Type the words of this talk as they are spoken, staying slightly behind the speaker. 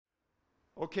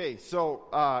Okay,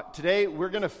 so today we're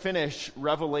going to finish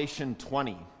Revelation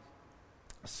 20.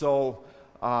 So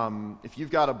if you've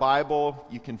got a Bible,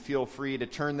 you can feel free to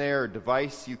turn there, or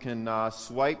device, you can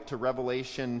swipe to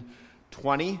Revelation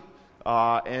 20.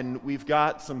 And we've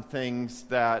got some things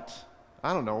that,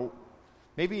 I don't know,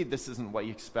 maybe this isn't what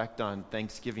you expect on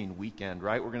Thanksgiving weekend,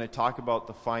 right? We're going to talk about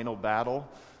the final battle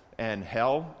and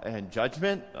hell and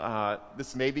judgment.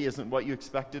 This maybe isn't what you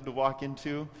expected to walk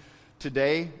into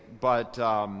today, but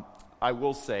I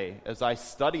will say, as I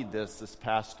studied this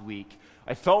past week,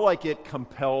 I felt like it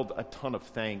compelled a ton of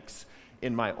thanks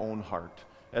in my own heart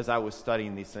as I was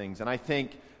studying these things. And I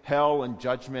think hell and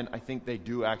judgment, I think they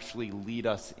do actually lead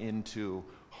us into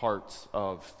hearts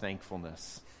of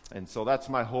thankfulness. And so that's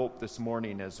my hope this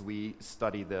morning as we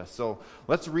study this. So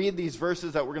let's read these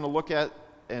verses that we're going to look at,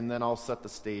 and then I'll set the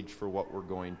stage for what we're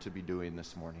going to be doing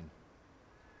this morning.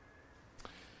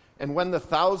 And when the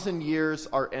 1,000 years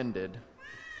are ended,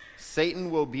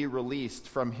 Satan will be released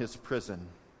from his prison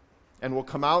and will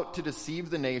come out to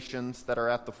deceive the nations that are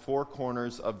at the four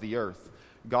corners of the earth,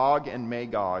 Gog and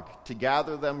Magog, to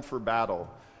gather them for battle.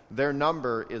 Their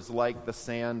number is like the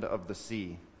sand of the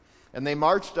sea. And they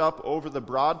marched up over the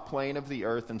broad plain of the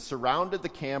earth and surrounded the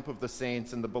camp of the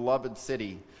saints in the beloved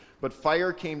city. But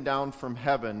fire came down from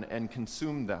heaven and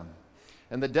consumed them.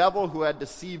 And the devil who had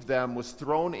deceived them was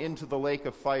thrown into the lake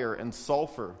of fire and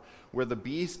sulfur, where the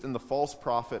beast and the false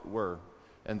prophet were.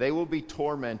 And they will be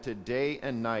tormented day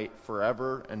and night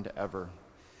forever and ever.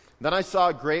 Then I saw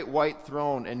a great white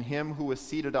throne and him who was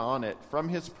seated on it. From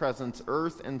his presence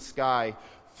earth and sky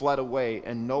fled away,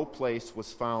 and no place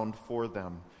was found for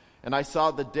them. And I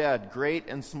saw the dead, great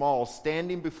and small,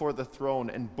 standing before the throne,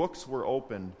 and books were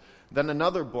opened. Then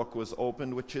another book was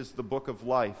opened, which is the book of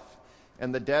life.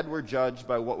 And the dead were judged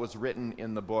by what was written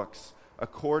in the books,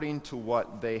 according to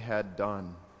what they had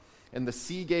done. And the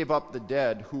sea gave up the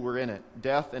dead who were in it.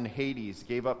 Death and Hades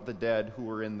gave up the dead who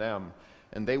were in them.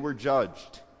 And they were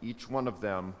judged, each one of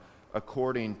them,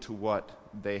 according to what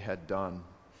they had done.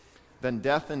 Then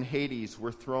death and Hades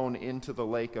were thrown into the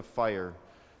lake of fire.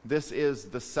 This is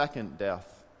the second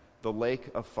death, the lake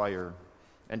of fire.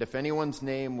 And if anyone's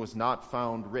name was not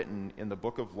found written in the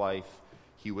book of life,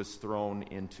 he was thrown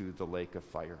into the lake of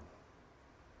fire.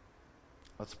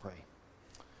 Let's pray.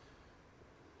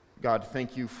 God,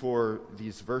 thank you for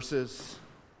these verses.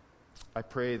 I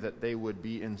pray that they would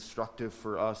be instructive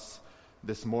for us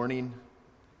this morning.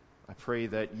 I pray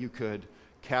that you could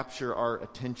capture our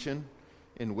attention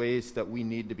in ways that we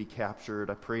need to be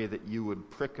captured. I pray that you would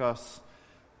prick us,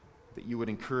 that you would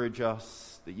encourage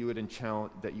us, that you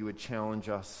would challenge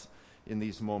us in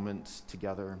these moments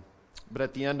together. But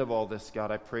at the end of all this,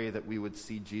 God, I pray that we would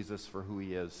see Jesus for who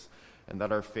he is and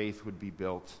that our faith would be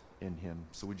built in him.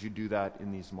 So would you do that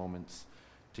in these moments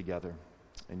together?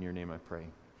 In your name I pray.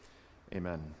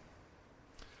 Amen.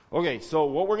 Okay, so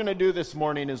what we're going to do this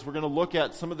morning is we're going to look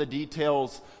at some of the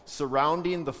details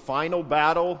surrounding the final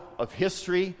battle of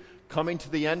history, coming to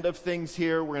the end of things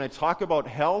here. We're going to talk about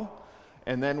hell,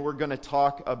 and then we're going to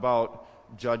talk about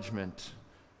judgment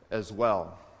as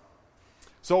well.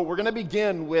 So we're going to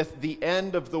begin with the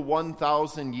end of the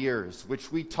 1,000 years,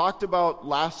 which we talked about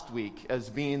last week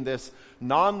as being this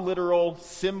non-literal,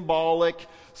 symbolic,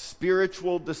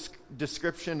 spiritual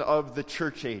description of the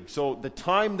church age. So the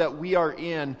time that we are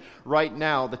in right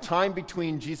now, the time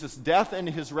between Jesus' death and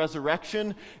his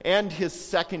resurrection and his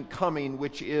second coming,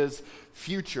 which is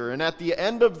future. And at the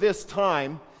end of this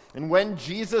time, and when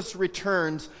Jesus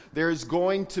returns, there's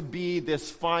going to be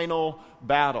this final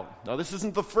battle. Now, this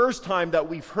isn't the first time that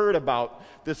we've heard about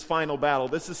this final battle.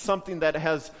 This is something that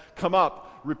has come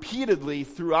up repeatedly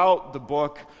throughout the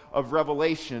book of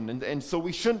Revelation. And so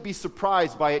we shouldn't be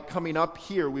surprised by it coming up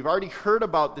here. We've already heard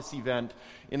about this event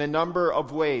in a number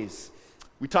of ways.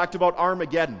 We talked about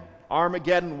Armageddon.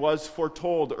 Armageddon was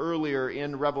foretold earlier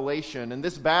in Revelation, and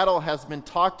this battle has been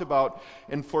talked about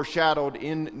and foreshadowed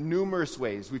in numerous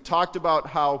ways. We've talked about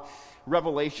how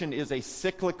Revelation is a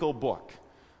cyclical book,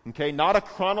 okay? Not a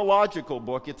chronological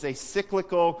book, it's a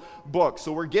cyclical book.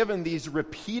 So we're given these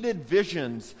repeated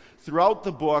visions throughout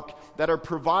the book that are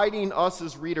providing us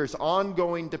as readers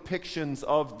ongoing depictions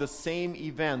of the same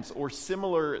events or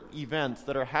similar events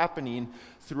that are happening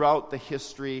throughout the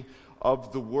history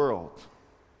of the world.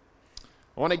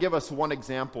 I want to give us one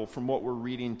example from what we're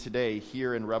reading today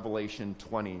here in Revelation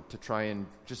 20 to try and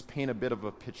just paint a bit of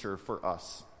a picture for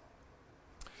us.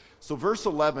 So verse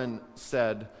 11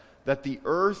 said that the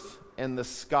earth and the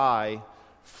sky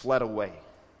fled away.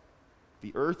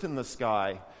 The earth and the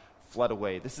sky fled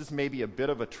away. This is maybe a bit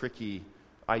of a tricky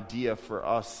idea for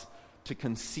us to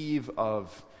conceive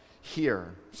of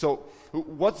here. So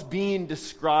what's being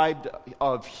described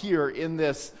of here in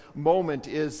this moment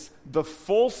is the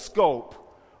full scope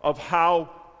of how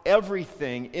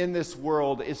everything in this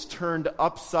world is turned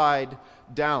upside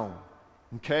down.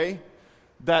 Okay?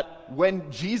 That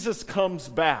when Jesus comes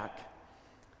back,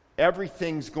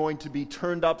 everything's going to be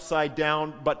turned upside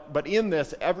down, but in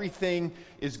this, everything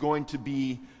is going to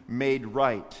be made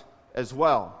right as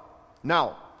well.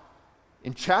 Now,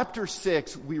 in chapter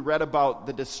 6, we read about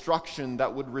the destruction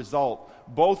that would result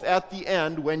both at the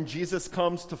end when Jesus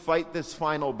comes to fight this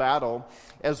final battle,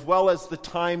 as well as the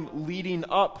time leading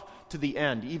up to the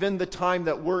end, even the time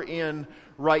that we're in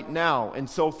right now. And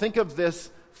so think of this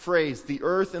phrase, the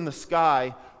earth and the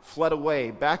sky fled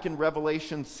away. Back in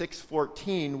Revelation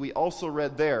 6:14, we also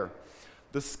read there,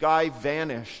 the sky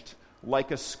vanished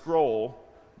like a scroll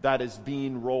that is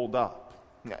being rolled up.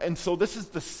 And so this is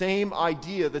the same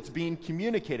idea that's being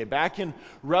communicated back in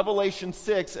Revelation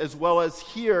 6 as well as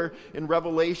here in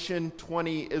Revelation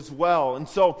 20 as well. And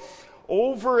so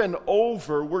over and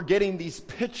over, we're getting these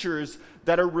pictures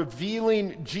that are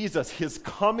revealing Jesus, his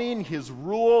coming, his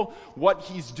rule, what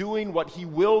he's doing, what he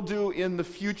will do in the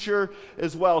future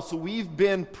as well. So we've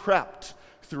been prepped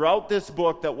throughout this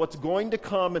book that what's going to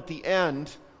come at the end,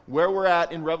 where we're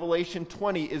at in Revelation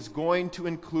 20, is going to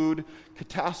include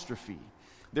catastrophe.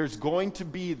 There's going to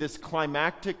be this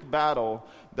climactic battle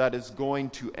that is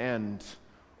going to end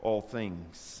all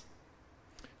things.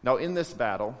 Now, in this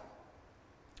battle,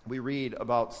 we read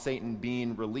about Satan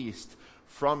being released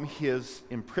from his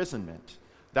imprisonment.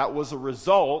 That was a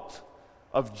result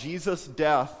of Jesus'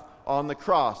 death on the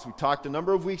cross. We talked a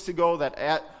number of weeks ago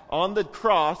that on the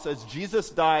cross, as Jesus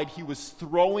died, he was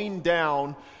throwing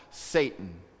down Satan.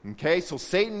 Okay, so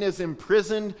Satan is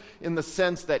imprisoned in the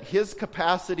sense that his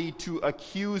capacity to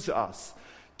accuse us,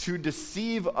 to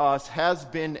deceive us, has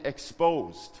been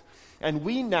exposed. And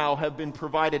we now have been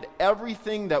provided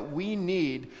everything that we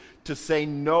need to say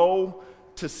no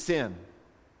to sin.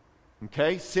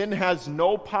 Okay, sin has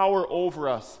no power over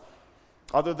us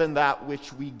other than that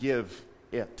which we give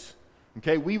it.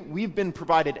 Okay, we've been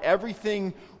provided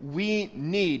everything we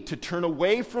need to turn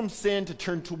away from sin, to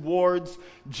turn towards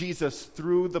Jesus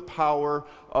through the power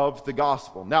of the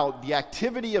gospel. Now, the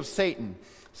activity of Satan,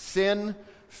 sin,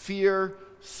 fear,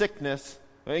 sickness,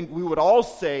 I think we would all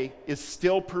say is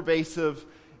still pervasive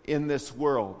in this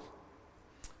world.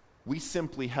 We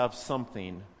simply have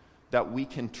something that we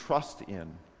can trust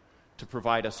in to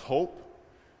provide us hope,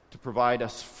 to provide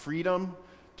us freedom,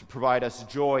 to provide us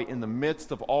joy in the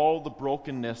midst of all the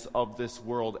brokenness of this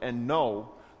world, and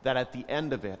know that at the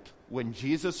end of it, when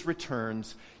Jesus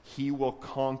returns, he will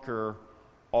conquer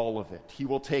all of it. He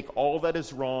will take all that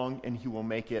is wrong and he will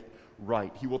make it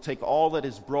right. He will take all that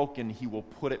is broken, he will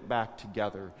put it back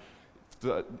together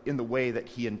in the way that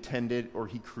he intended or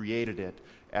he created it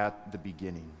at the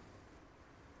beginning.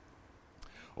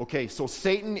 Okay, so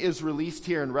Satan is released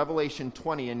here in Revelation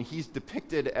 20, and he's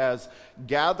depicted as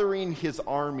gathering his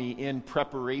army in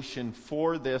preparation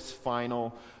for this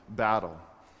final battle.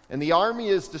 And the army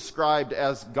is described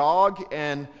as Gog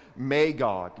and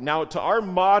Magog. Now, to our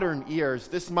modern ears,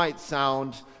 this might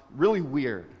sound really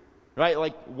weird, right?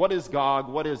 Like, what is Gog?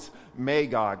 What is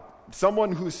Magog?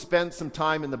 Someone who spent some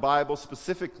time in the Bible,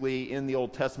 specifically in the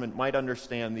Old Testament, might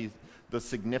understand the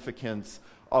significance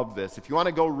of this. If you want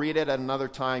to go read it at another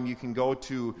time, you can go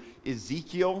to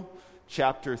Ezekiel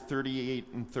chapter 38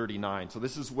 and 39. So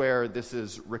this is where this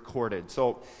is recorded.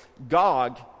 So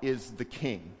Gog is the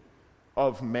king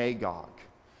of Magog.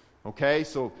 Okay,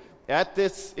 so at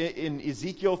this, in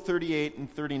Ezekiel 38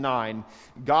 and 39,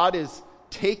 God is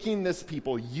taking this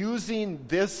people, using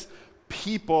this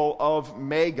people of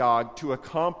Magog to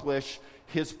accomplish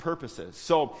his purposes.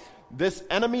 So this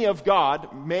enemy of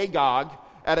God, Magog,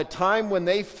 at a time when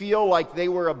they feel like they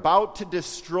were about to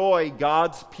destroy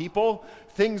God's people,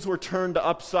 things were turned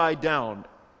upside down,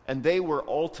 and they were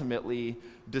ultimately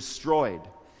destroyed.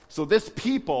 So this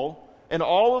people and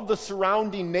all of the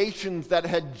surrounding nations that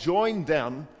had joined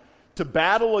them to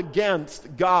battle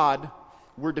against God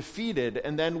were defeated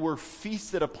and then were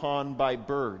feasted upon by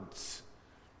birds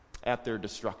at their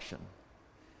destruction.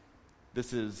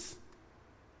 This is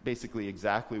basically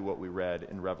exactly what we read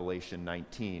in Revelation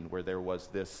 19, where there was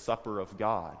this supper of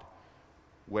God,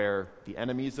 where the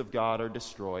enemies of God are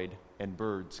destroyed and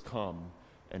birds come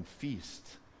and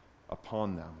feast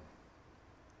upon them.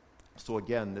 So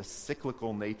again, this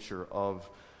cyclical nature of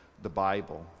the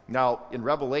Bible. Now, in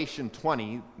Revelation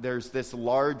 20, there's this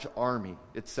large army.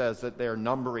 It says that they're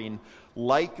numbering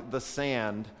like the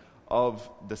sand of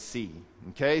the sea.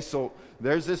 Okay, so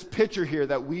there's this picture here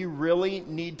that we really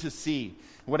need to see.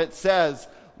 When it says,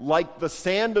 like the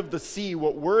sand of the sea,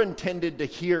 what we're intended to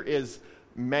hear is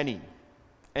many,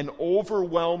 an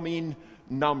overwhelming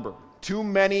number, too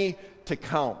many to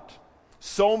count.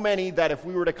 So many that if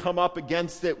we were to come up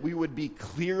against it, we would be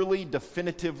clearly,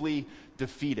 definitively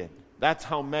defeated. That's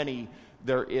how many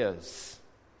there is.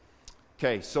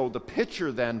 Okay, so the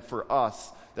picture then for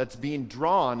us that's being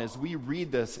drawn as we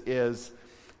read this is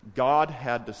God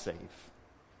had to save.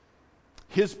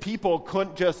 His people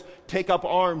couldn't just take up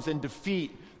arms and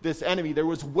defeat this enemy. There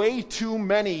was way too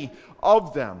many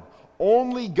of them.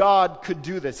 Only God could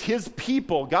do this. His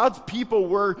people, God's people,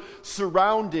 were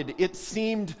surrounded. It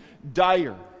seemed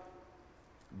dire.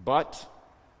 But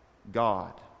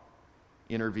God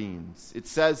intervenes. It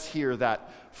says here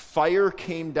that fire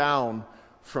came down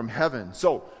from heaven.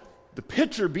 So the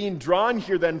picture being drawn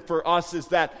here then for us is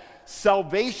that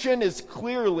salvation is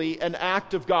clearly an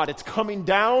act of God. It's coming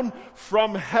down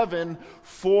from heaven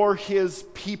for his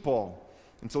people.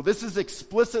 And so this is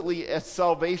explicitly a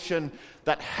salvation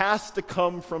that has to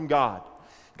come from God.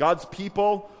 God's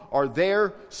people are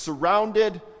there,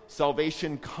 surrounded.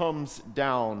 Salvation comes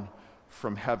down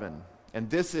from heaven. And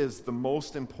this is the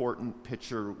most important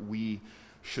picture we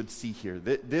should see here.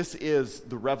 This is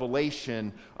the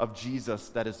revelation of Jesus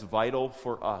that is vital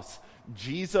for us.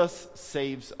 Jesus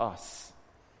saves us.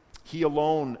 He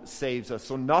alone saves us.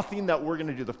 So nothing that we're going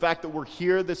to do, the fact that we're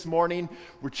here this morning,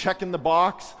 we're checking the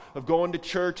box of going to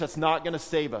church, that's not going to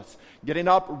save us. Getting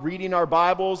up, reading our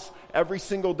Bibles every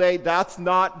single day, that's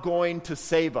not going to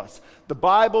save us. The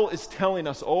Bible is telling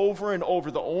us over and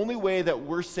over the only way that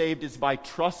we're saved is by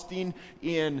trusting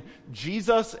in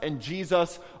Jesus and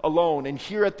Jesus alone. And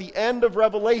here at the end of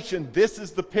Revelation, this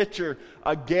is the picture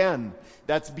again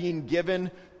that's being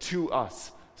given to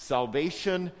us.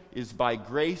 Salvation is by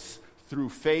grace through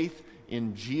faith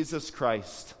in Jesus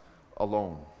Christ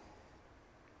alone.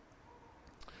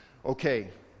 Okay,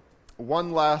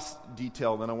 one last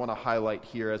detail that I want to highlight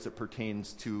here as it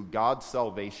pertains to God's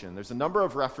salvation. There's a number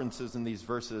of references in these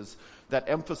verses that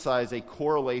emphasize a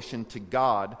correlation to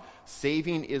God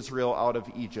saving Israel out of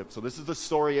Egypt. So this is the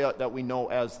story that we know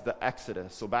as the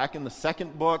Exodus. So back in the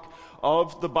second book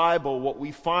of the Bible, what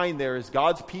we find there is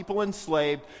God's people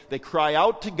enslaved. They cry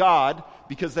out to God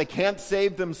because they can't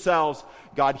save themselves.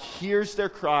 God hears their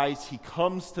cries. He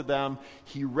comes to them.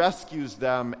 He rescues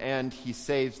them, and he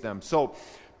saves them. So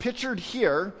pictured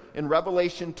here in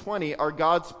Revelation 20 are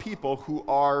God's people who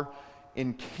are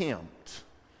encamped.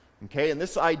 Okay, and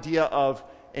this idea of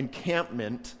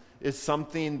encampment is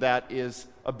something that is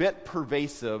a bit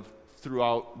pervasive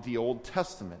throughout the Old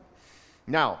Testament.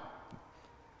 Now,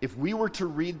 if we were to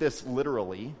read this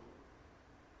literally,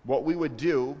 what we would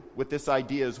do with this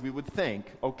idea is we would think,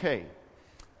 okay,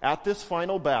 at this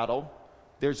final battle,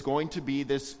 there's going to be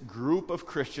this group of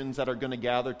Christians that are going to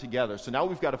gather together. So now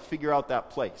we've got to figure out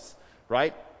that place,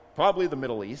 right? Probably the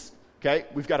Middle East. Okay,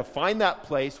 we've got to find that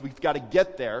place, we've got to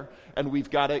get there, and we've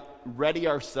got to ready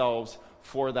ourselves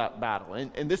for that battle.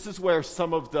 And this is where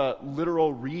some of the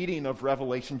literal reading of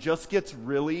Revelation just gets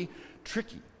really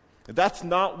tricky. That's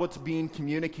not what's being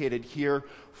communicated here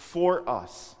for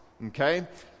us. Okay?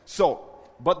 So,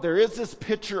 but there is this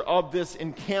picture of this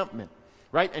encampment,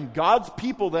 right? And God's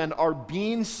people then are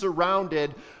being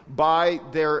surrounded by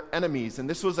their enemies. And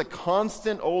this was a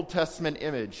constant Old Testament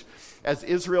image as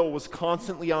Israel was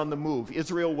constantly on the move.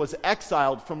 Israel was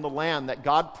exiled from the land that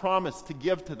God promised to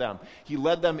give to them. He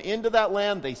led them into that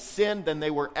land. They sinned, then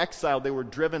they were exiled. They were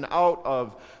driven out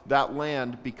of that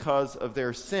land because of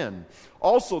their sin.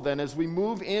 Also then, as we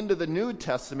move into the New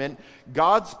Testament,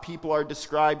 God's people are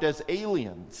described as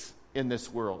aliens in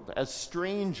this world, as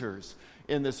strangers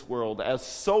in this world, as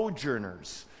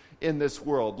sojourners in this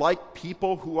world, like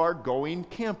people who are going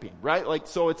camping, right? Like,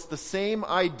 so it's the same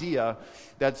idea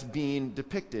that's being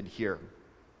depicted here.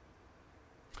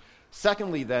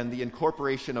 Secondly, then, the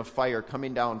incorporation of fire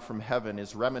coming down from heaven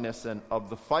is reminiscent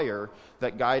of the fire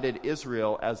that guided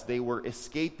Israel as they were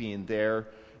escaping their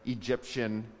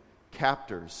Egyptian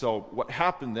captors. So what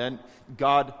happened then,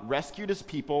 God rescued his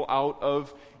people out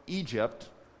of Egypt,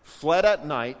 fled at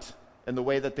night, and the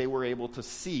way that they were able to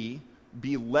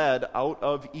be led out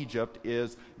of Egypt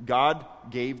is God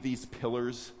gave these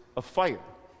pillars of fire.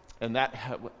 And that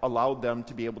allowed them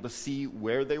to be able to see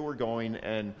where they were going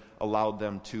and allowed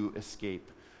them to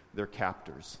escape their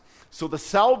captors. So the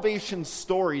salvation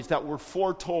stories that were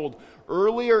foretold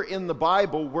earlier in the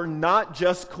Bible were not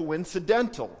just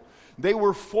coincidental. They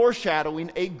were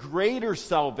foreshadowing a greater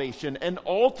salvation, an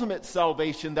ultimate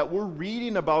salvation that we're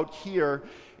reading about here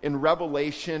in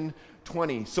Revelation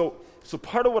 20. So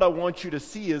part of what I want you to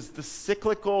see is the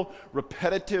cyclical,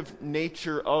 repetitive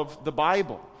nature of the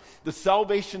Bible. The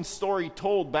salvation story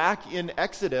told back in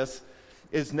Exodus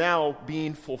is now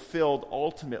being fulfilled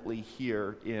ultimately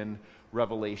here in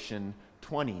Revelation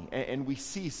 20. And we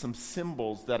see some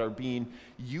symbols that are being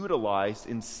utilized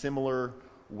in similar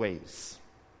ways.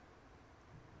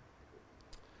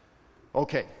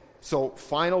 Okay, so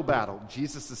final battle.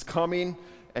 Jesus is coming,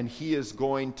 and he is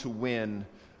going to win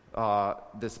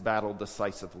this battle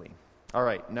decisively. All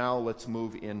right, now let's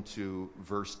move into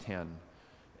verse 10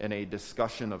 and a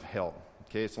discussion of hell.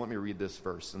 Okay, so let me read this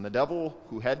verse. And the devil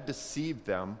who had deceived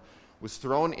them was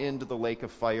thrown into the lake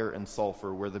of fire and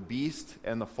sulfur, where the beast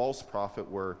and the false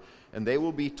prophet were, and they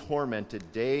will be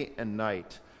tormented day and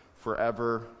night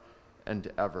forever and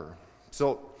ever.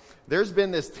 So there's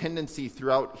been this tendency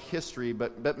throughout history,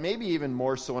 but maybe even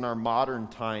more so in our modern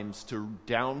times, to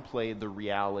downplay the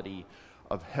reality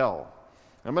of hell.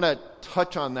 I'm going to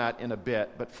touch on that in a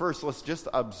bit, but first let's just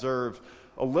observe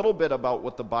a little bit about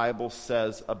what the Bible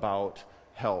says about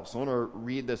hell. So I want to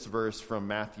read this verse from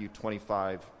Matthew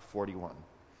 25:41. It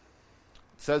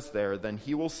says there, "Then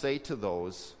he will say to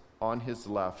those on his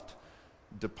left,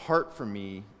 'Depart from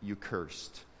me, you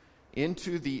cursed,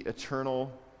 into the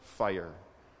eternal fire,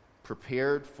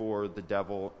 prepared for the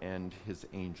devil and his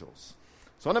angels.'"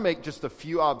 So I want to make just a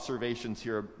few observations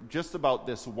here just about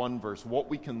this one verse, what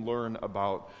we can learn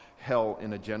about hell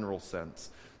in a general sense.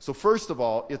 So first of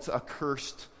all, it's a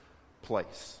cursed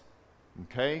place.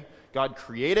 Okay? God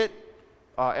created it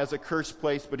as a cursed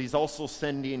place, but he's also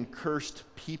sending cursed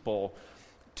people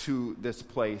to this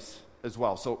place as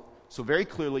well. So very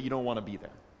clearly, you don't want to be there.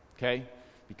 Okay?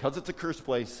 Because it's a cursed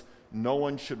place, no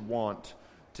one should want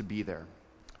to be there.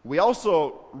 We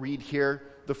also read here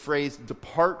the phrase,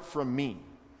 "Depart from me."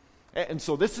 And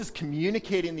so this is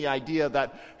communicating the idea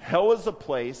that hell is a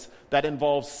place that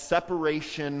involves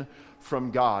separation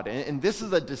from God. And this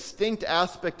is a distinct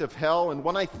aspect of hell, and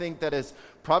one I think that is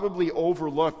probably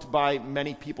overlooked by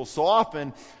many people. So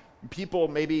often, people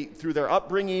maybe through their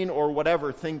upbringing or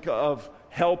whatever think of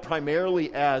hell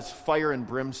primarily as fire and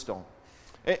brimstone.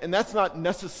 And that's not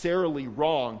necessarily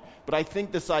wrong, but I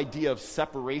think this idea of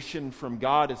separation from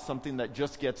God is something that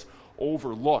just gets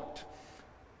overlooked.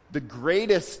 The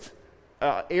greatest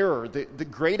error, the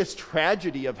greatest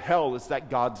tragedy of hell is that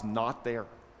God's not there.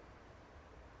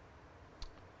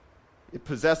 It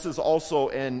possesses also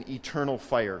an eternal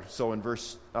fire. So in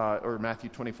Matthew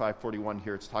 25:41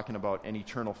 here, it's talking about an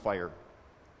eternal fire.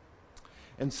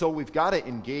 And so we've got to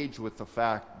engage with the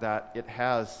fact that it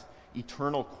has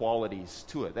eternal qualities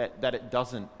to it, that it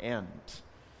doesn't end.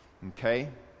 Okay?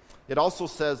 It also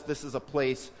says this is a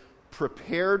place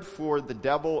prepared for the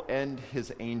devil and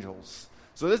his angels.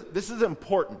 So this is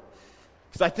important,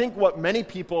 because I think what many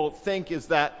people think is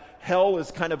that hell is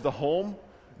kind of the home,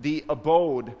 the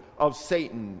abode of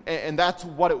Satan, and that's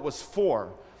what it was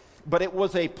for. But it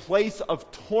was a place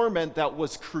of torment that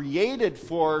was created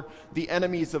for the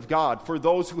enemies of God, for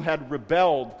those who had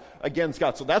rebelled against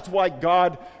God. So that's why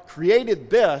God created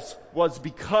this, was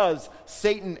because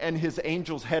Satan and his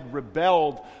angels had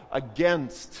rebelled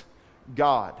against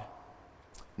God.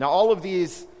 Now, all of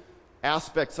these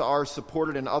aspects are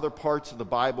supported in other parts of the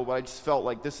Bible, but I just felt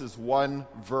like this is one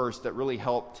verse that really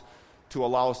helped to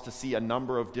allow us to see a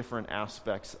number of different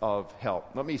aspects of hell.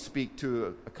 Let me speak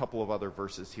to a couple of other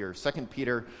verses here. 2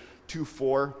 Peter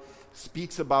 2:4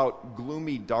 speaks about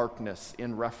gloomy darkness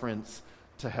in reference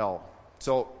to hell.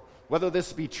 So whether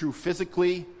this be true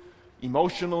physically,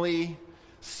 emotionally,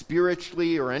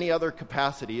 spiritually, or any other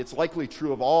capacity, it's likely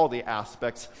true of all the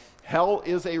aspects. Hell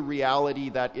is a reality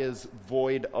that is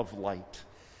void of light.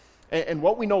 And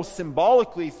what we know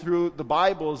symbolically through the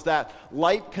Bible is that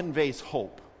light conveys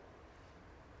hope.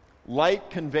 Light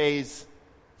conveys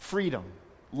freedom.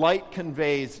 Light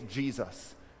conveys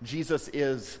Jesus. Jesus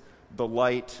is the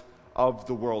light of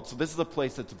the world. So this is a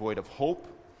place that's void of hope,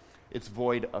 it's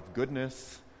void of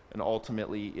goodness, and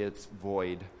ultimately it's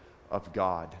void of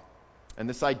God. And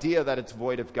this idea that it's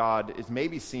void of God is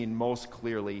maybe seen most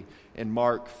clearly in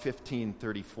Mark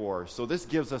 15:34. So this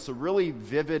gives us a really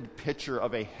vivid picture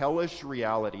of a hellish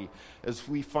reality as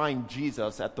we find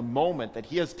Jesus at the moment that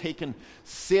he has taken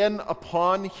sin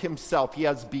upon himself. He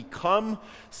has become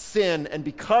sin, and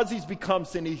because he's become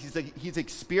sin, he's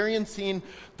experiencing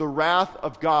the wrath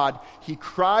of God. He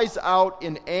cries out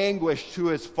in anguish to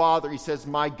his Father. He says,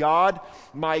 my God,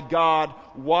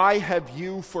 why have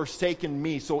you forsaken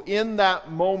me?" So in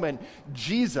that moment,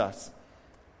 Jesus,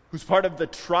 who's part of the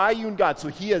triune God, so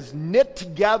he is knit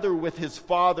together with his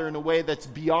Father in a way that's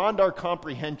beyond our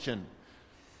comprehension.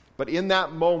 But in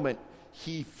that moment,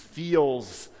 he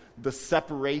feels the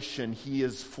separation. He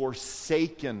is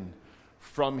forsaken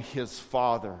from his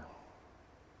Father.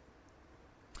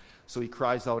 So he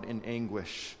cries out in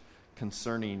anguish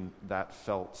concerning that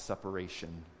felt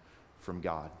separation from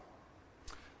God.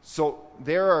 So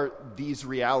there are these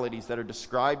realities that are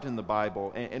described in the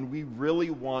Bible, and we really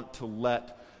want to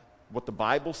let what the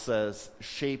Bible says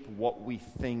shape what we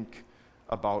think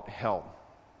about hell.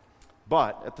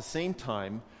 But at the same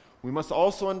time, we must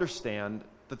also understand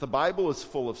that the Bible is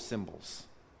full of symbols.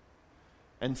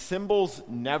 And symbols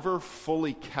never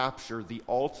fully capture the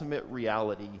ultimate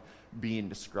reality being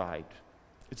described.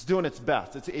 It's doing its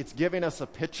best. It's giving us a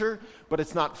picture, but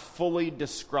it's not fully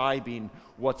describing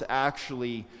what's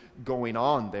actually going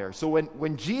on there. So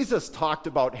when Jesus talked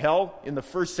about hell in the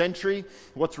first century,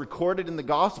 what's recorded in the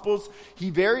Gospels, he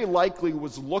very likely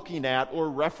was looking at or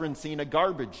referencing a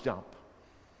garbage dump.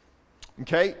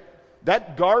 Okay?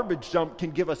 That garbage dump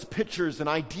can give us pictures and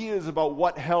ideas about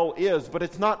what hell is, but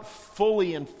it's not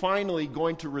fully and finally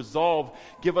going to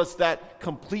give us that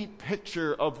complete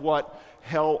picture of what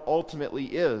hell ultimately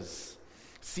is.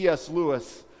 C.S.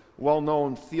 Lewis,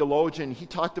 well-known theologian, he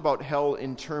talked about hell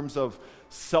in terms of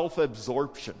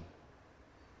self-absorption.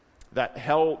 That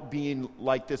hell being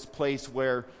like this place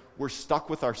where we're stuck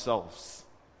with ourselves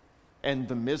and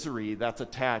the misery that's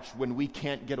attached when we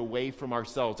can't get away from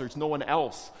ourselves. There's no one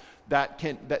else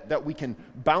that we can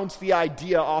bounce the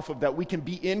idea off of, that we can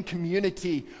be in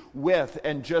community with,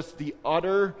 and just the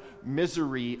utter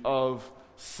misery of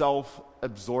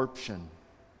self-absorption.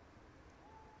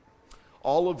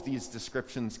 All of these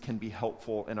descriptions can be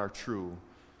helpful and are true,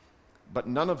 but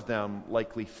none of them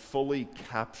likely fully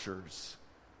captures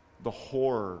the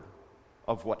horror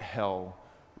of what hell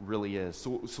really is.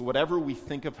 So whatever we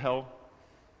think of hell,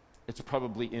 it's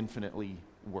probably infinitely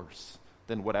worse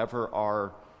than whatever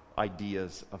our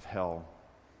ideas of hell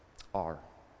are.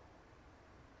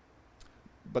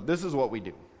 But this is what we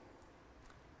do.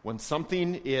 When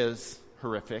something is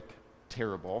horrific,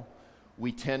 terrible,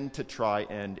 we tend to try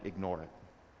and ignore it,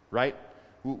 right?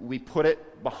 We put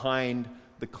it behind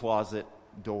the closet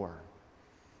door.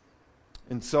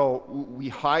 And so we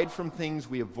hide from things,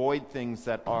 we avoid things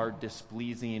that are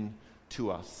displeasing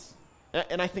to us.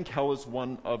 And I think hell is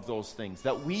one of those things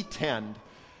that we tend,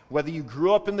 whether you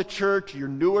grew up in the church, you're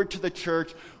newer to the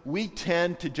church, we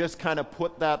tend to just kind of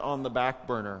put that on the back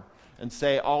burner and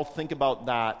say, I'll think about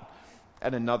that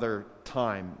at another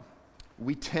time.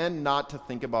 We tend not to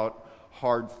think about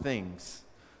hard things.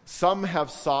 Some have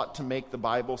sought to make the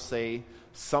Bible say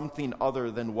something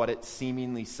other than what it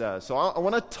seemingly says. So I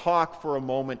want to talk for a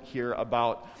moment here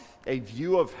about a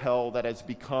view of hell that has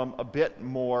become a bit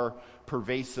more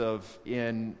pervasive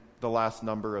in the last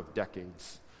number of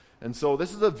decades. And so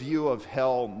this is a view of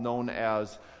hell known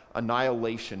as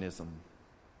annihilationism.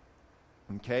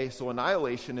 Okay, so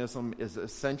annihilationism is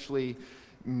essentially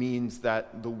means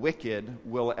that the wicked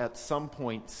will at some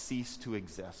point cease to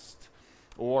exist,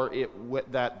 or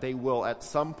that they will at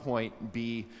some point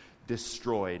be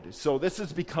destroyed. So this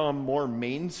has become more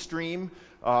mainstream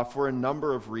for a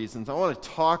number of reasons. I want to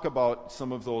talk about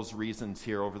some of those reasons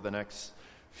here over the next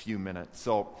few minutes.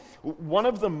 So one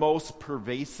of the most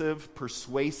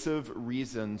persuasive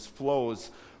reasons flows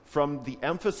from the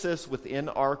emphasis within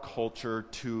our culture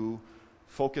to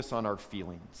focus on our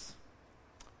feelings.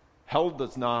 Hell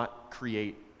does not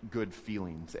create good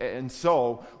feelings. And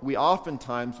so we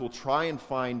oftentimes will try and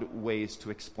find ways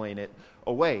to explain it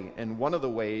away. And one of the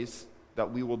ways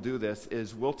that we will do this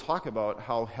is we'll talk about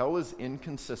how hell is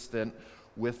inconsistent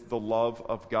with the love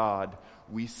of God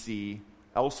we see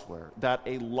elsewhere. That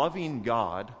a loving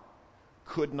God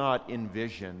could not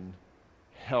envision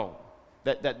hell.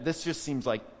 That this just seems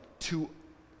like two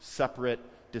separate,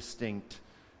 distinct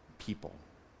people.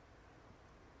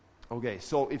 Okay,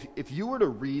 so if you were to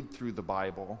read through the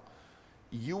Bible,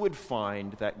 you would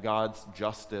find that God's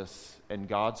justice and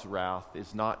God's wrath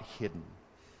is not hidden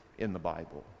in the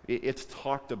Bible. It's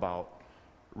talked about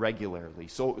regularly.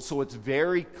 So it's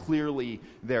very clearly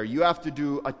there. You have to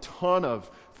do a ton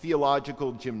of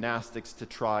theological gymnastics to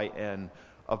try and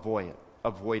avoid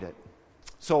it.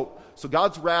 So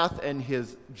God's wrath and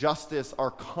his justice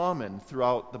are common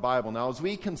throughout the Bible. Now, as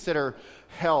we consider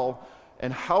hell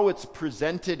and how it's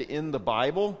presented in the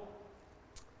Bible,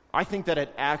 I think that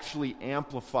it actually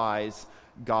amplifies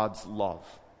God's love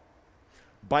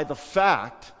by the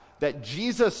fact that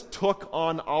Jesus took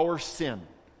on our sin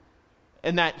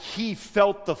and that he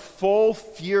felt the full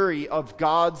fury of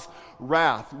God's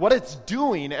wrath. What it's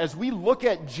doing as we look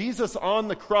at Jesus on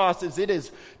the cross is it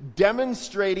is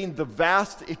demonstrating the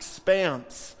vast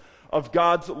expanse of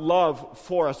God's love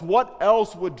for us. What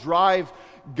else would drive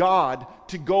God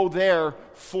to go there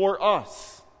for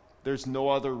us? There's no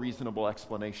other reasonable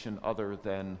explanation other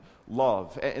than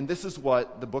love. And this is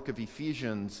what the book of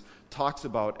Ephesians talks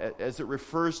about as it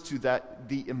refers to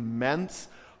the immense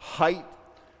height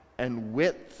and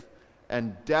width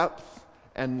and depth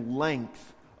and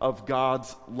length of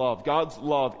God's love. God's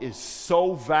love is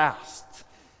so vast,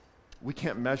 we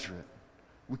can't measure it.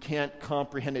 We can't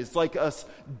comprehend it. It's like us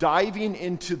diving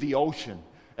into the ocean,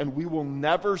 and we will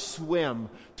never swim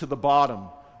to the bottom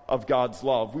of God's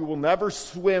love. We will never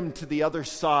swim to the other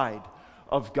side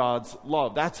of God's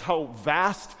love. That's how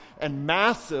vast and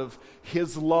massive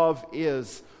His love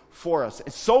is for us.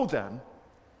 And so then,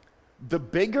 the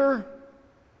bigger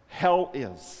hell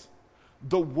is,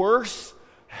 the worse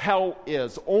hell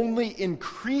is, only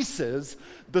increases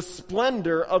the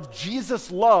splendor of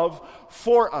Jesus' love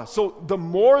for us. So the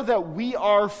more that we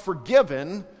are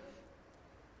forgiven,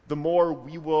 the more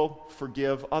we will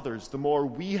forgive others. The more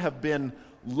we have been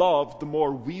loved, the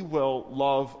more we will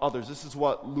love others. This is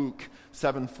what Luke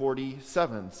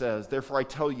 7:47 says. Therefore I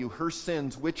tell you, her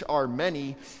sins, which are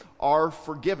many, are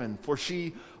forgiven, for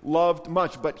she loved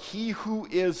much. But he who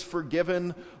is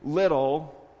forgiven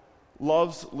little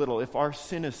loves little. If our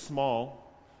sin is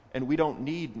small and we don't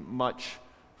need much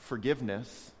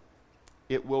forgiveness,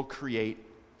 it will create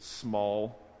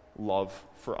small love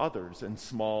for others and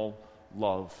small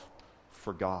love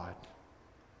for God.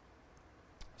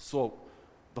 So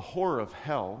the horror of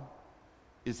hell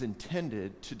is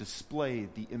intended to display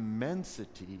the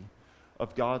immensity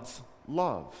of God's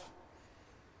love.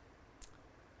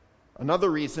 Another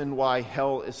reason why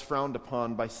hell is frowned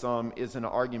upon by some is an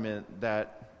argument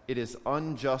that it is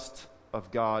unjust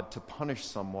of God to punish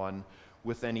someone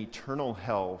with an eternal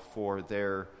hell for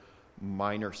their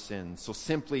minor sins. So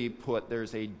simply put,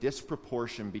 there's a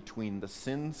disproportion between the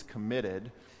sins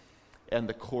committed and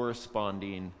the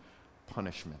corresponding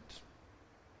punishment.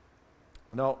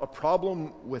 Now, a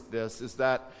problem with this is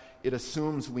that it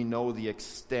assumes we know the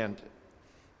extent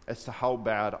as to how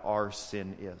bad our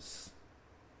sin is.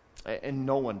 And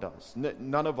no one does.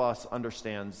 None of us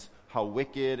understands how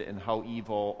wicked and how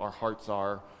evil our hearts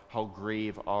are, how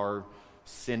grave our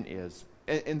sin is.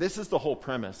 And this is the whole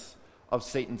premise of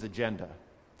Satan's agenda.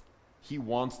 He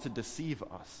wants to deceive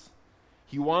us.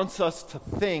 He wants us to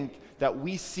think that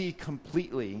we see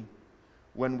completely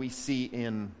when we see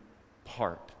in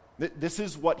part. This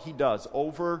is what he does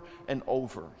over and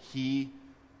over. He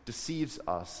deceives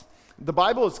us. The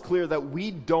Bible is clear that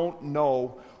we don't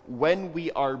know when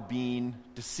we are being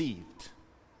deceived.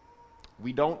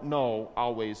 We don't know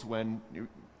always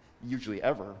usually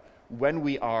ever, when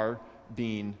we are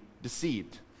being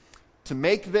deceived. To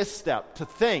make this step, to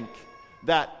think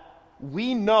that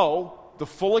we know the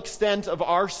full extent of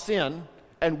our sin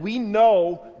and we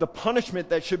know the punishment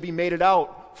that should be meted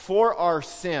out for our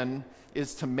sin,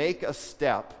 is to make a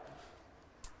step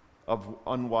of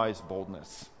unwise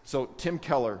boldness. So Tim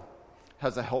Keller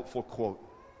has a helpful quote.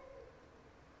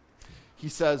 He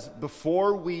says,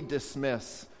 "Before we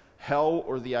dismiss hell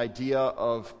or the idea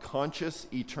of conscious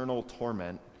eternal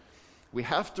torment, we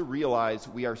have to realize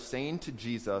we are saying to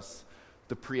Jesus,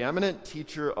 the preeminent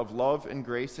teacher of love and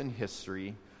grace in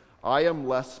history, I am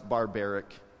less barbaric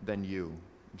than you,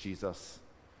 Jesus.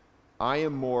 I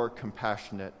am more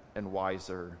compassionate and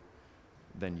wiser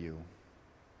than you."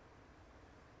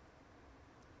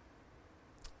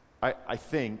 I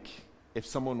think if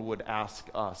someone would ask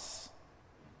us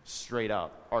straight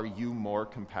up, are you more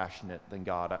compassionate than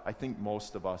God? I think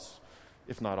most of us,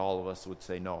 if not all of us, would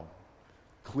say no.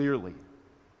 Clearly,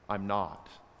 I'm not.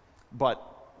 But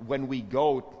when we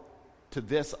go to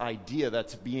this idea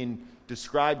that's being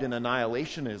described in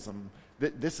annihilationism,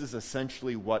 this is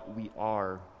essentially what we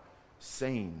are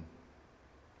saying.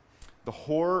 The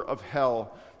horror of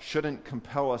hell shouldn't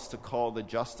compel us to call the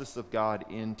justice of God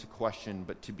into question,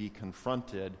 but to be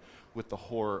confronted with the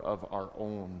horror of our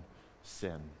own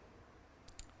sin.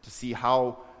 To see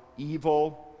how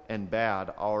evil and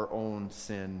bad our own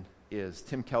sin is.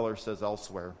 Tim Keller says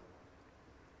elsewhere,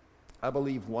 I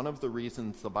believe one of the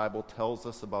reasons the Bible tells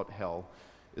us about hell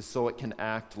is so it can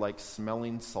act like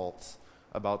smelling salts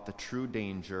about the true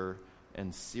danger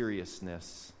and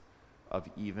seriousness of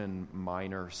even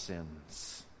minor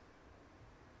sins.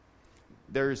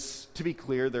 To be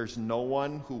clear, there's no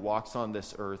one who walks on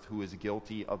this earth who is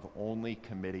guilty of only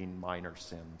committing minor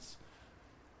sins.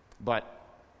 But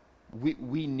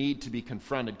we need to be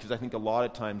confronted, because I think a lot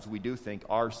of times we do think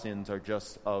our sins are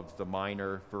just of the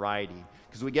minor variety.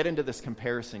 Because we get into this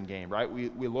comparison game, right? We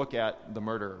look at the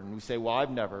murderer and we say, well,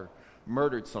 I've never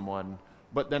murdered someone.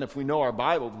 But then if we know our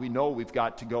Bible, we know we've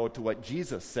got to go to what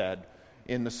Jesus said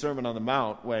in the Sermon on the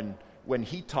Mount when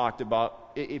he talked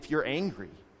about if you're angry,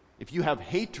 If you have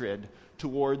hatred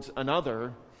towards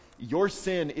another, your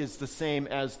sin is the same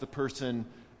as the person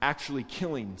actually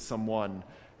killing someone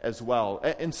as well.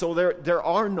 And so there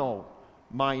are no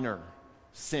minor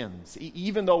sins.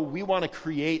 Even though we want to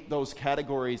create those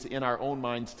categories in our own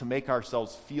minds to make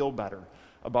ourselves feel better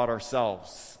about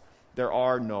ourselves, there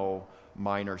are no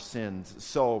minor sins.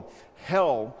 So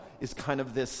hell is kind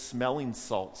of this smelling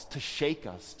salts to shake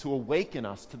us, to awaken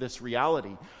us to this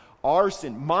reality. Our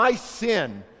sin, my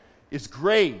sin, is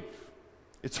grave.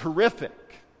 It's horrific,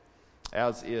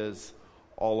 as is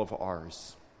all of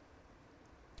ours.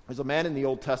 There's a man in the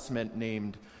Old Testament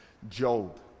named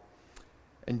Job.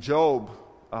 And Job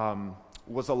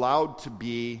was allowed to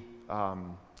be,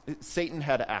 Satan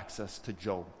had access to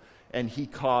Job, and he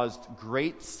caused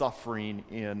great suffering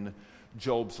in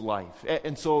Job's life.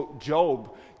 And so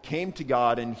Job came to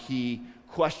God and he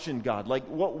questioned God, like,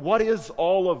 what is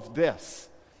all of this?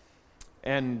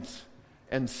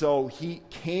 And so he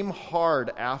came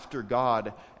hard after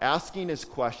God, asking his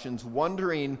questions,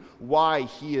 wondering why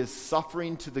he is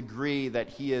suffering to the degree that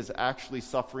he is actually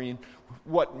suffering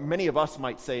what many of us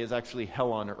might say is actually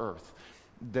hell on earth,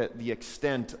 the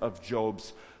extent of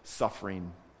Job's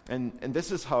suffering. And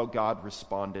this is how God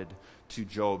responded to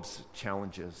Job's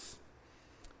challenges.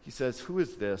 He says, "Who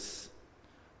is this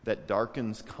that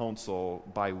darkens counsel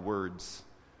by words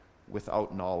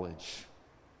without knowledge?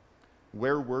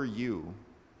 Where were you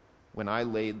when I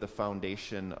laid the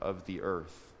foundation of the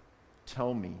earth?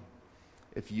 Tell me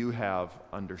if you have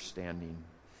understanding."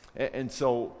 And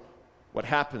so what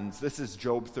happens, this is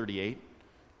Job 38.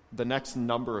 The next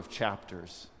number of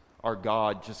chapters are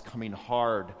God just coming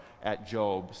hard at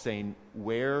Job, saying,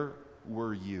 "Where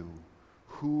were you?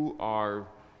 Who are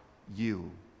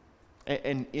you?"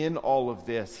 And in all of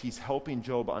this, he's helping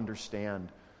Job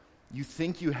understand. You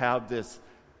think you have this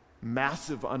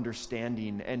massive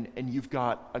understanding, and you've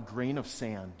got a grain of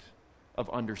sand of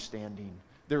understanding.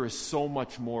 There is so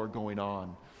much more going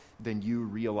on than you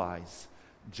realize,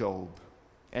 Job.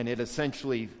 And it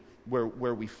essentially,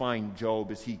 where we find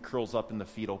Job is he curls up in the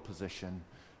fetal position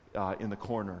in the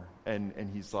corner,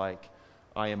 and he's like,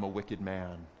 "I am a wicked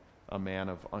man, a man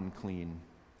of unclean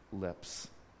lips."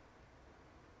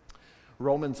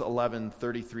 Romans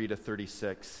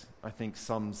 11:33-36, I think,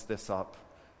 sums this up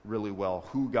really well,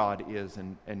 who God is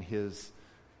and his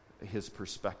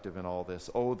perspective in all this.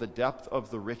 "Oh, the depth of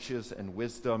the riches and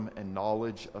wisdom and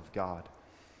knowledge of God.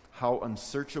 How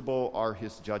unsearchable are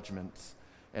his judgments,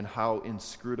 and how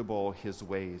inscrutable his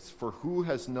ways. For who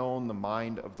has known the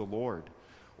mind of the Lord?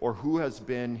 Or who has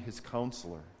been his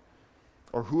counselor?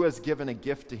 Or who has given a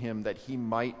gift to him that he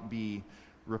might be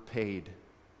repaid?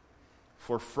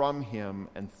 For from him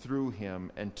and through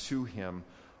him and to him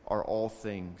are all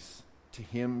things. To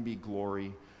him be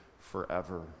glory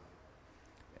forever.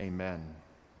 Amen."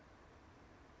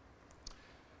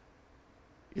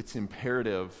 It's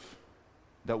imperative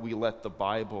that we let the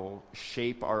Bible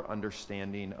shape our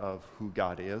understanding of who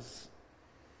God is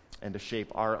and to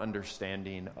shape our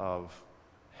understanding of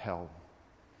hell.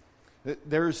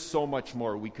 There is so much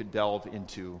more we could delve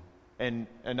into, and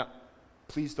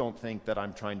please don't think that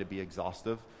I'm trying to be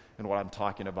exhaustive in what I'm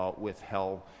talking about with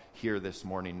hell here this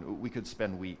morning. We could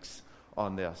spend weeks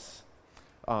on this.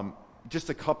 Just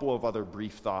a couple of other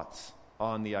brief thoughts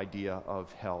on the idea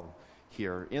of hell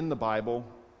here. In the Bible,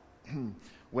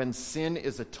 when sin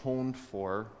is atoned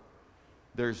for,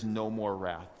 there's no more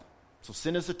wrath. So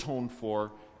sin is atoned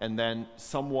for, and then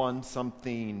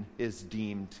something is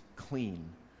deemed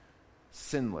clean,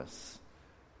 sinless,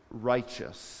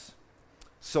 righteous.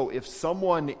 So if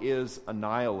someone is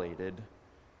annihilated,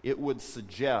 it would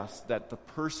suggest that the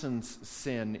person's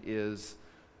sin is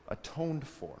atoned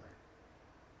for,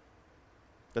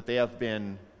 that they have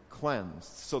been cleansed.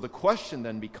 So the question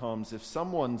then becomes, if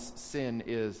someone's sin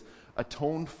is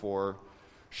atoned for,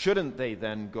 shouldn't they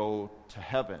then go to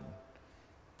heaven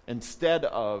instead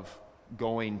of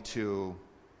going to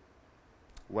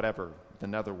whatever, the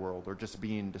netherworld, or just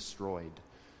being destroyed,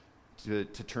 to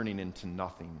turning into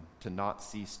nothing, to not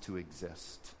cease to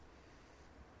exist?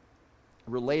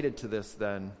 Related to this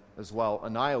then as well,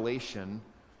 annihilation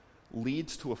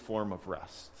leads to a form of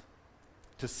rest.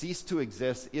 To cease to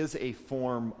exist is a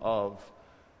form of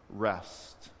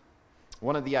rest.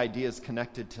 One of the ideas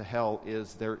connected to hell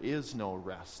is there is no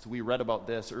rest. We read about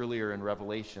this earlier in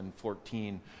Revelation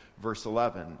 14, verse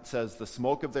 11. It says, "The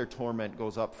smoke of their torment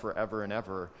goes up forever and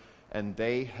ever, and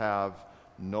they have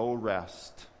no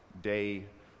rest, day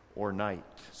or night."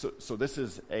 So this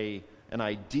is an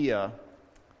idea.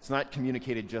 It's not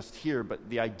communicated just here, but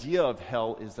the idea of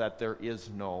hell is that there is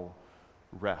no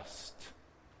rest.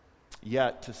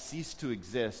 Yet, to cease to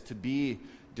exist, to be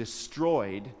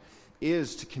destroyed,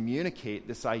 is to communicate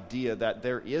this idea that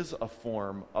there is a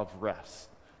form of rest.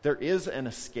 There is an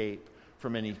escape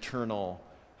from an eternal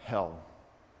hell.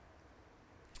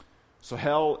 So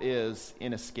hell is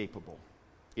inescapable.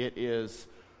 It is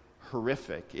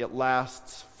horrific. It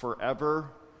lasts forever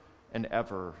and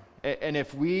ever. And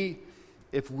if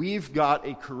we've got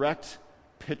a correct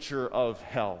picture of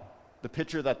hell, the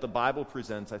picture that the Bible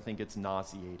presents, I think it's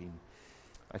nauseating.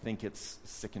 I think it's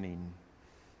sickening.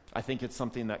 I think it's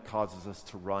something that causes us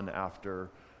to run after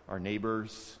our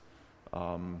neighbors,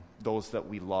 those that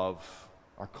we love,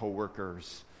 our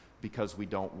coworkers, because we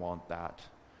don't want that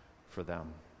for them.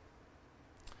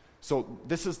 So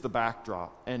this is the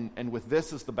backdrop. And with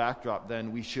this as the backdrop,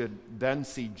 then we should then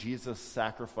see Jesus'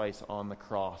 sacrifice on the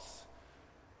cross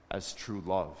as true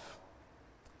love.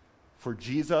 For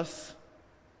Jesus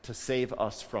to save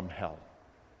us from hell,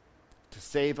 to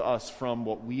save us from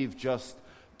what we've just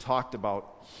talked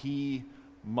about, he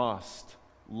must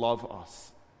love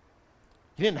us.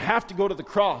 He didn't have to go to the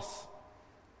cross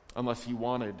unless he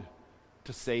wanted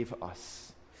to save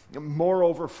us.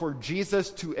 Moreover, for Jesus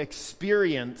to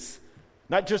experience,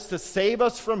 not just to save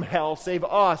us from hell, save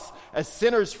us as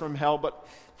sinners from hell, but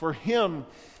for him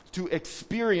to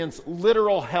experience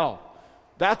literal hell.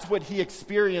 That's what he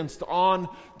experienced on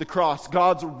the cross.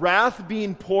 God's wrath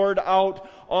being poured out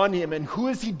on him. And who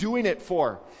is he doing it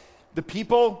for? The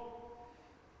people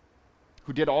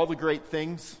who did all the great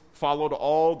things, followed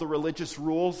all the religious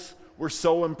rules, were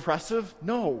so impressive?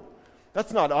 No,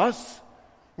 that's not us.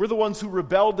 We're the ones who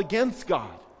rebelled against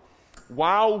God.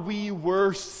 While we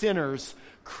were sinners,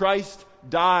 Christ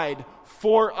died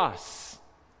for us.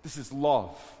 This is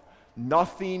love.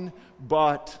 Nothing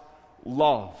but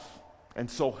love. And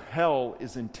so hell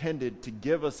is intended to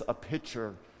give us a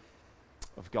picture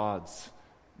of God's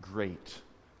great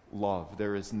love.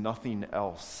 There is nothing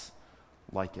else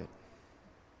like it.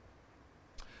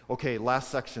 Okay, last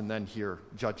section then here,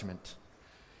 judgment.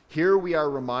 Here we are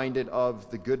reminded of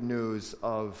the good news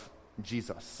of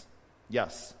Jesus.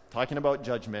 Yes, talking about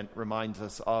judgment reminds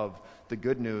us of the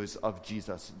good news of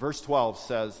Jesus. Verse 12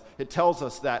 says, it tells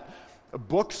us that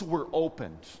books were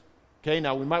opened. Okay,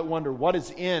 now we might wonder what is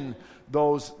in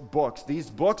those books. These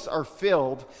books are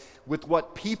filled with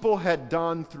what people had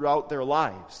done throughout their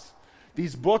lives.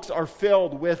 These books are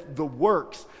filled with the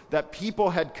works that people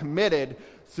had committed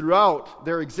throughout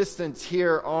their existence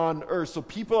here on earth. So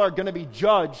people are going to be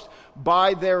judged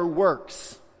by their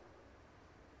works.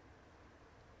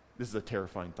 This is a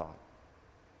terrifying thought,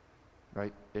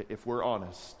 right? If we're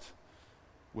honest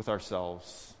with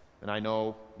ourselves, and I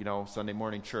know, Sunday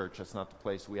morning church, that's not the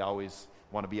place we always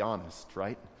want to be honest,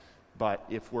 right? But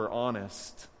if we're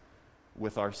honest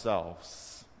with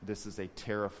ourselves, this is a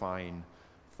terrifying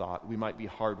thought. We might be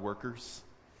hard workers.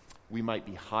 We might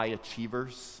be high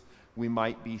achievers. We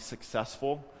might be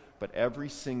successful. But every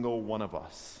single one of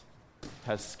us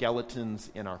has skeletons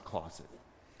in our closet.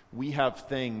 We have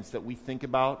things that we think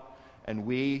about, and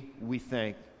we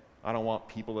think, I don't want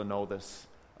people to know this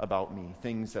about me.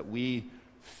 Things that we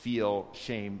feel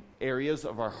shame, areas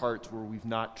of our hearts where we've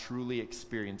not truly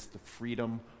experienced the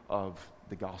freedom of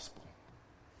the gospel.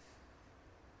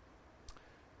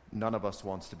 None of us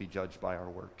wants to be judged by our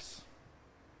works.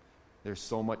 There's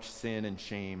so much sin and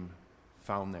shame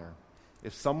found there.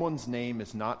 If someone's name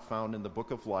is not found in the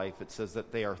book of life, it says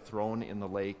that they are thrown in the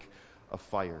lake of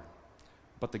fire.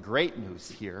 But the great news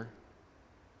here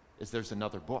is there's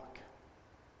another book,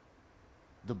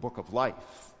 the book of life.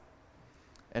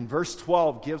 And verse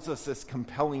 12 gives us this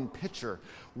compelling picture.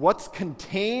 What's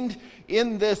contained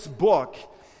in this book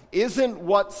isn't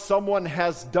what someone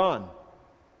has done.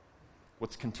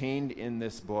 What's contained in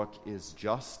this book is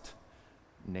just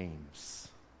names.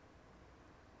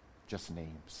 Just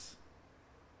names.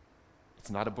 It's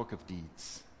not a book of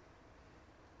deeds.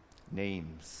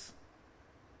 Names,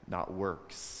 not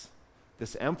works.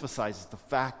 This emphasizes the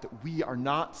fact that we are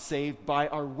not saved by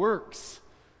our works.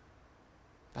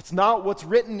 That's not what's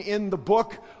written in the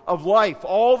book of life.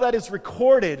 All that is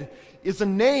recorded is a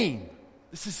name.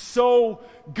 This is so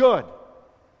good.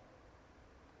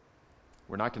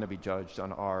 We're not going to be judged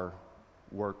on our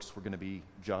works. We're going to be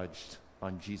judged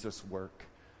on Jesus' work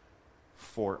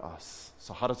for us.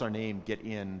 So how does our name get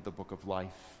in the book of life?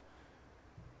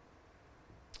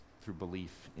 Through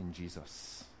belief in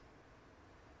Jesus.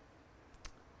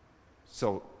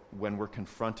 So when we're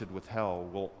confronted with hell,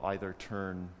 we'll either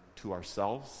turn to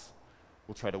ourselves,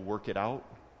 we'll try to work it out,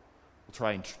 we'll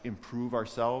try and improve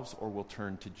ourselves, or we'll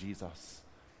turn to Jesus,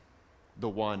 the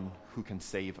one who can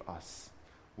save us.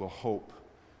 We'll hope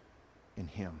in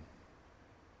him.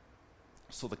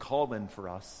 So the call then for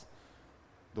us,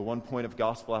 the one point of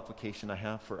gospel application I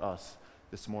have for us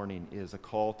this morning is a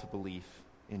call to belief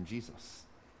in Jesus.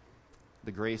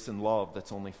 The grace and love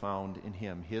that's only found in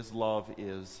him. His love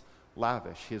is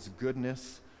lavish. His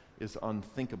goodness is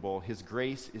unthinkable. His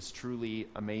grace is truly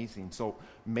amazing. So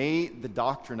may the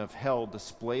doctrine of hell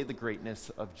display the greatness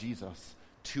of Jesus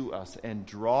to us and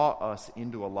draw us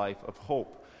into a life of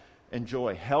hope and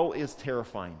joy. Hell is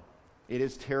terrifying. It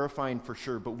is terrifying for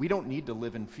sure, but we don't need to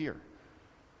live in fear.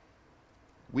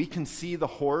 We can see the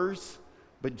horrors,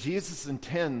 but Jesus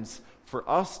intends for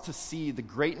us to see the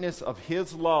greatness of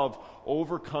his love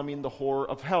overcoming the horror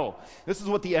of hell. This is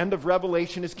what the end of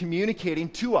Revelation is communicating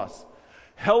to us.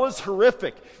 Hell is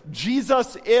horrific.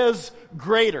 Jesus is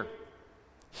greater.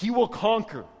 He will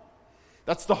conquer.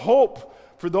 That's the hope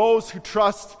for those who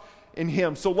trust in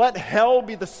him. So let hell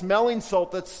be the smelling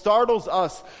salt that startles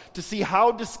us to see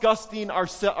how disgusting our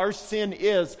sin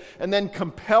is, and then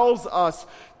compels us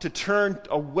to turn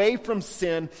away from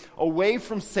sin, away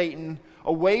from Satan,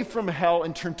 away from hell,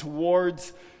 and turn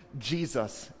towards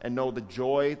Jesus and know the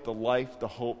joy, the life, the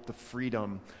hope, the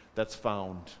freedom that's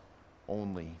found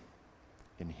only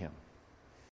in him.